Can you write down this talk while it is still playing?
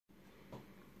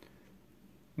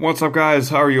What's up, guys?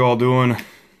 How are you all doing?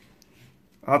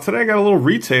 Today I got a little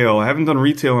retail. I haven't done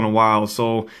retail in a while,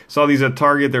 so saw these at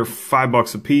Target. They're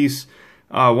 $5 a piece.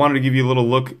 Wanted to give you a little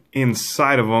look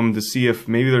inside of them to see if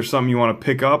maybe there's something you want to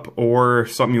pick up or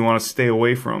something you want to stay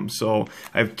away from. So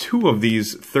I have two of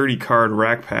these 30-card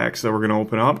rack packs that we're going to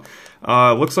open up.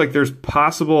 Looks like there's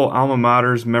possible alma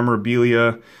maters,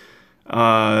 memorabilia,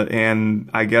 and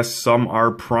I guess some are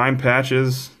prime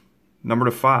patches, number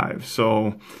to 5.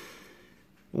 So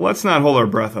let's not hold our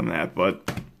breath on that, but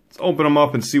let's open them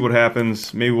up and see what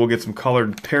happens. Maybe we'll get some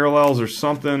colored parallels or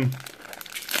something.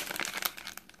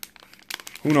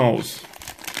 Who knows?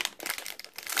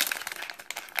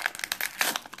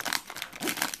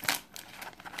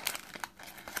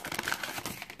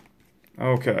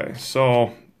 Okay,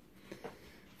 so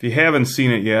if you haven't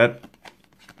seen it yet,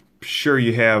 sure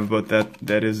you have, but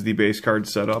that is the base card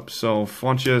setup. So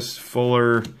Funchess,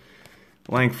 Fuller,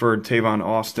 Langford, Tavon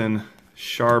Austin,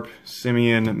 Sharp,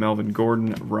 Simeon, Melvin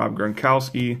Gordon, Rob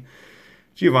Gronkowski,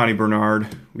 Giovanni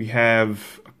Bernard. We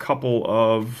have a couple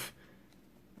of...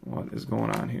 what is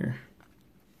going on here?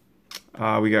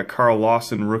 We got Carl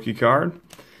Lawson rookie card.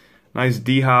 Nice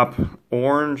D-Hop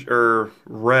orange, or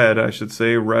red, I should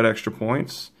say, red extra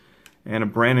points. And a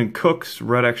Brandon Cooks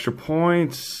red extra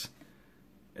points.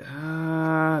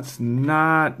 It's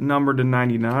not numbered to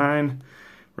 99.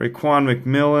 Raekwon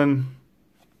McMillan.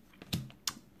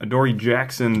 Adoree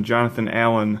Jackson, Jonathan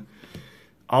Allen.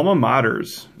 Alma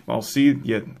maters. Well, see,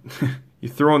 you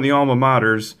throw in the alma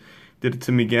maters. Did it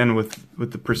to me again with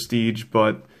the prestige,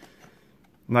 but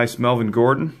nice Melvin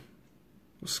Gordon,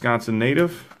 Wisconsin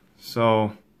native,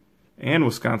 so, and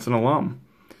Wisconsin alum.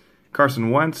 Carson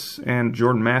Wentz and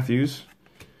Jordan Matthews.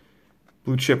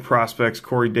 Blue chip prospects,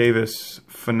 Corey Davis.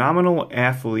 Phenomenal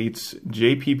athletes,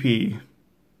 JPP.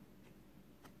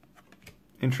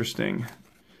 Interesting.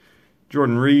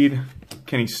 Jordan Reed,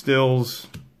 Kenny Stills,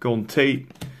 Golden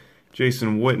Tate,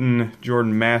 Jason Witten,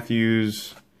 Jordan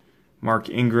Matthews, Mark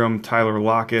Ingram, Tyler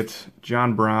Lockett,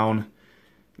 John Brown,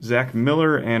 Zach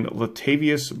Miller, and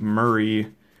Latavius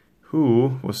Murray,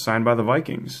 who was signed by the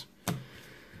Vikings.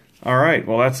 All right,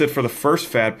 well, that's it for the first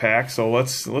fat pack, so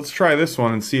let's try this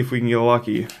one and see if we can get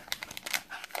lucky.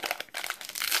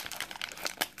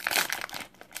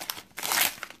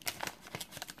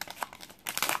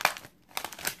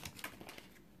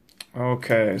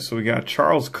 Okay, so we got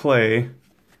Charles Clay,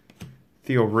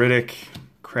 Theo Riddick,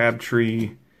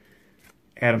 Crabtree,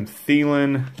 Adam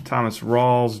Thielen, Thomas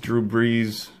Rawls, Drew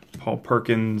Brees, Paul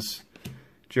Perkins,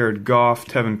 Jared Goff,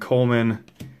 Tevin Coleman,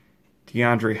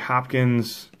 DeAndre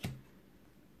Hopkins,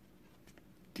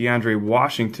 DeAndre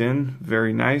Washington,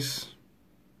 very nice,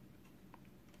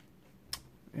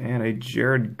 and a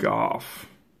Jared Goff.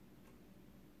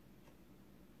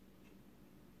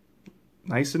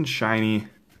 Nice and shiny.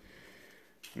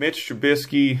 Mitch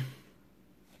Trubisky,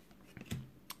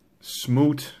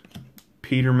 Smoot,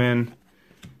 Peterman,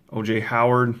 O.J.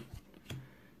 Howard,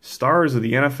 stars of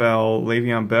the NFL,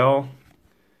 Le'Veon Bell,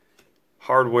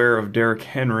 hardware of Derrick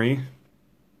Henry,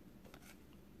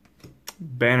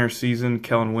 banner season,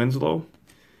 Kellen Winslow,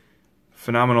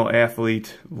 phenomenal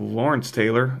athlete, Lawrence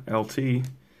Taylor, LT.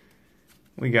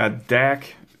 We got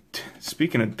Dak.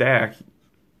 Speaking of Dak,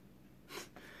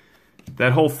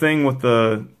 that whole thing with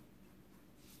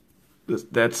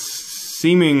that's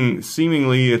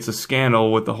seemingly it's a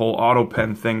scandal with the whole auto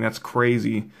pen thing. That's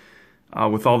crazy.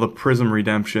 With all the Prism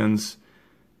redemptions,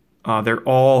 they're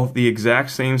all the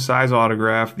exact same size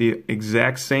autograph, the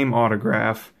exact same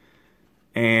autograph,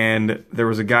 and there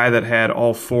was a guy that had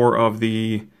all 4 of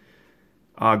the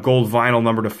gold vinyl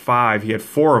number to 5. He had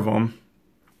 4 of them.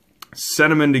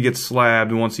 Sent them in to get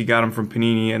slabbed once he got them from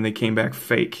Panini, and they came back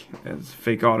fake, as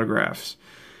fake autographs.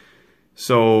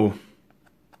 So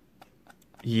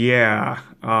yeah,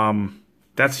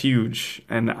 that's huge,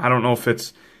 and I don't know if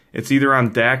it's either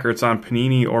on Dak or it's on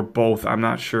Panini or both. I'm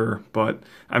not sure, but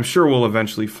I'm sure we'll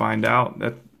eventually find out.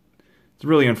 It's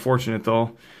really unfortunate,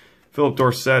 though. Philip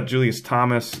Dorsett, Julius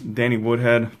Thomas, Danny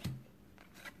Woodhead,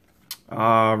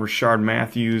 Rashard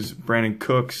Matthews, Brandon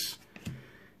Cooks,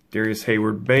 Darius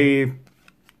Hayward-Bay,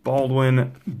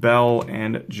 Baldwin, Bell,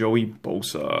 and Joey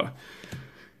Bosa.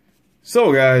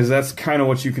 So guys, that's kind of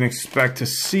what you can expect to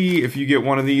see if you get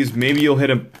one of these. Maybe you'll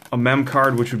hit a mem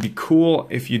card, which would be cool.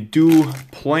 If you do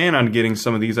plan on getting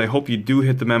some of these, I hope you do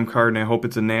hit the mem card, and I hope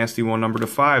it's a nasty one, number to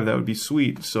 5. That would be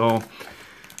sweet. So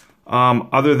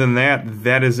other than that,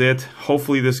 that is it.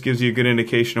 Hopefully this gives you a good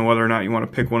indication of whether or not you want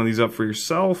to pick one of these up for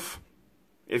yourself.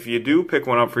 If you do pick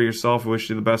one up for yourself, I wish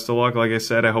you the best of luck. Like I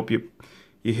said, I hope you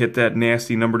hit that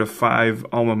nasty number to 5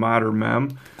 alma mater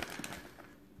mem.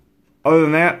 Other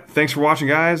than that, thanks for watching,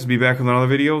 guys. Be back with another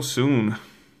video soon.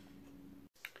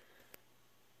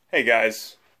 Hey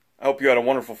guys, I hope you had a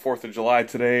wonderful 4th of July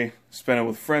today. Spent it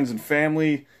with friends and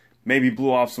family, maybe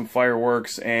blew off some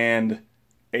fireworks and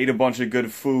ate a bunch of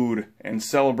good food and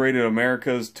celebrated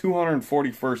America's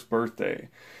 241st birthday.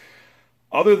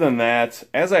 Other than that,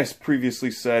 as I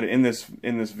previously said in this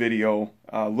video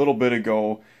a little bit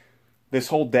ago, this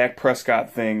whole Dak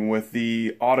Prescott thing with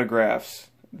the autographs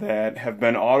that have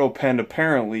been auto-penned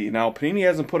apparently. Now, Panini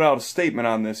hasn't put out a statement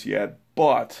on this yet,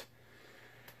 but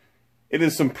it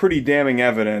is some pretty damning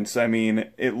evidence. I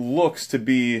mean, it looks to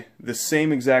be the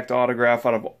same exact autograph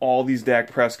out of all these Dak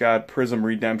Prescott Prism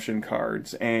Redemption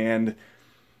cards. And,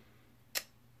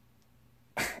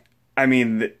 I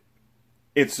mean,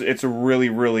 it's a really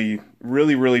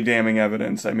damning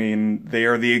evidence. I mean, they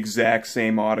are the exact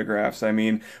same autographs. I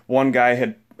mean, one guy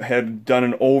had done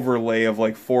an overlay of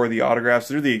like 4 of the autographs.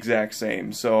 They're the exact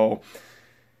same. So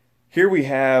here we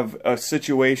have a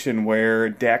situation where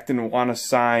Dak didn't want to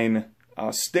sign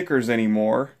stickers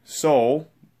anymore. So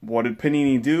what did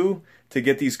Panini do to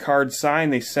get these cards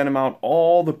signed? They sent him out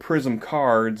all the Prism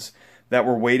cards that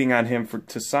were waiting on him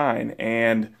to sign,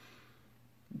 and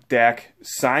Dak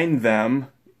signed them.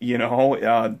 You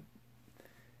know,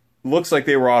 looks like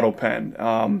they were auto penned.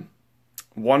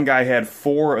 One guy had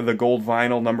 4 of the gold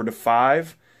vinyl numbered to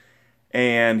 5,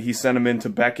 and he sent them into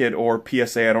Beckett or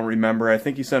PSA, I don't remember. I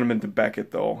think he sent them into Beckett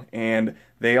though, and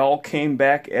they all came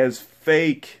back as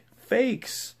fakes.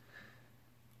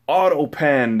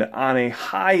 Auto-penned on a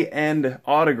high-end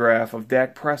autograph of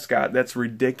Dak Prescott. That's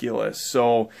ridiculous.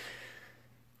 So,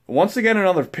 once again,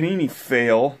 another Panini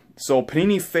fail. So,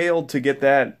 Panini failed to get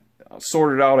that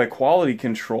sorted out at quality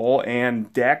control,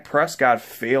 and Dak Prescott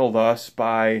failed us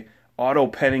by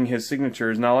auto-penning his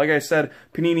signatures. Now, like I said,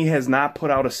 Panini has not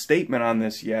put out a statement on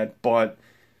this yet, but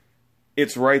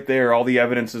it's right there. All the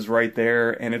evidence is right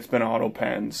there, and it's been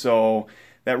auto-penned. So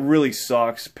that really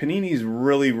sucks. Panini's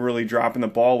really dropping the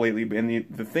ball lately, and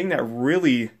the thing that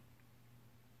really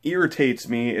irritates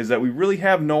me is that we really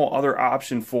have no other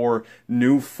option for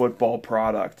new football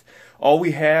product. All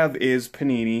we have is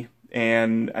Panini,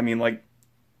 and I mean, like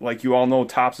you all know,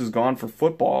 Topps is gone for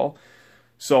football.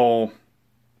 So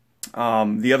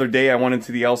the other day I went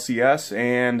into the LCS,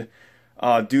 and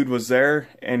dude was there,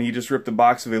 and he just ripped a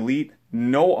box of Elite.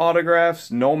 No autographs,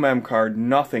 no mem card,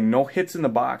 nothing. No hits in the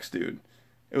box, dude.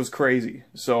 It was crazy.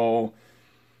 So,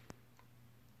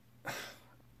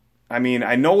 I mean,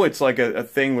 I know it's like a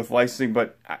thing with licensing,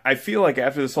 but I feel like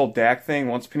after this whole Dak thing,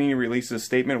 once Panini releases a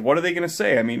statement, what are they going to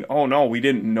say? I mean, oh no, we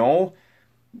didn't know?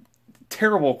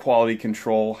 Terrible quality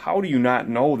control. How do you not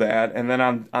know that? And then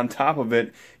on top of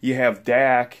it, you have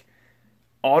Dak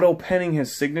auto-penning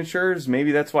his signatures.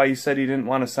 Maybe that's why he said he didn't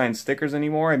want to sign stickers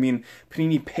anymore. I mean,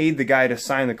 Panini paid the guy to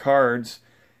sign the cards,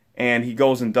 and he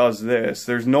goes and does this.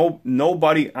 There's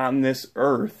nobody on this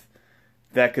earth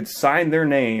that could sign their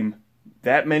name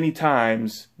that many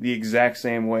times the exact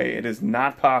same way. It is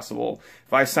not possible.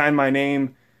 If I sign my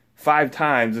name 5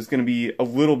 times, it's going to be a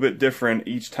little bit different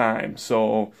each time.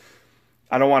 So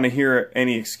I don't want to hear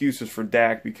any excuses for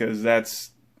Dak, because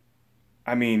that's,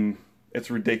 I mean,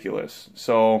 it's ridiculous.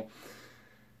 So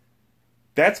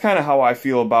that's kind of how I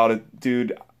feel about it,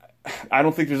 dude. I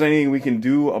don't think there's anything we can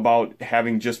do about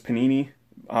having just Panini,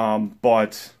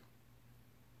 but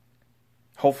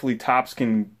hopefully Topps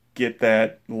can get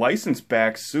that license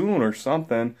back soon or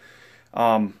something.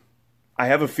 I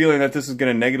have a feeling that this is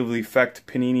going to negatively affect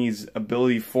Panini's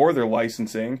ability for their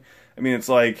licensing. I mean, it's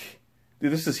like,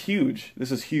 dude, this is huge.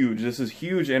 This is huge. This is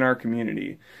huge in our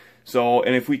community. So,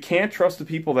 and if we can't trust the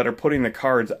people that are putting the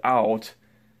cards out,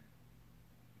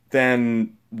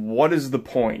 then what is the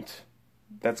point?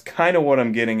 That's kind of what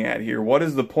I'm getting at here. What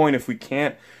is the point if we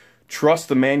can't trust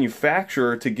the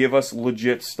manufacturer to give us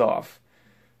legit stuff?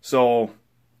 So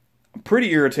I'm pretty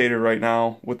irritated right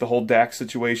now with the whole Dak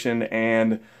situation,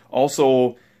 and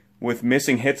also with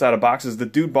missing hits out of boxes. The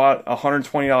dude bought a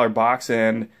 $120 box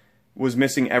and was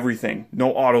missing everything.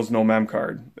 No autos, no mem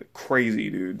card. Crazy,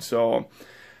 dude. So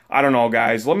I don't know,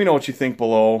 guys. Let me know what you think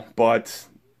below, but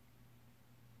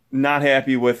not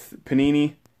happy with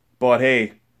Panini. But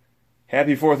hey,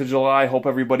 happy 4th of July. Hope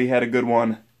everybody had a good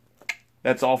one.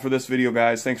 That's all for this video,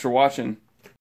 guys. Thanks for watching.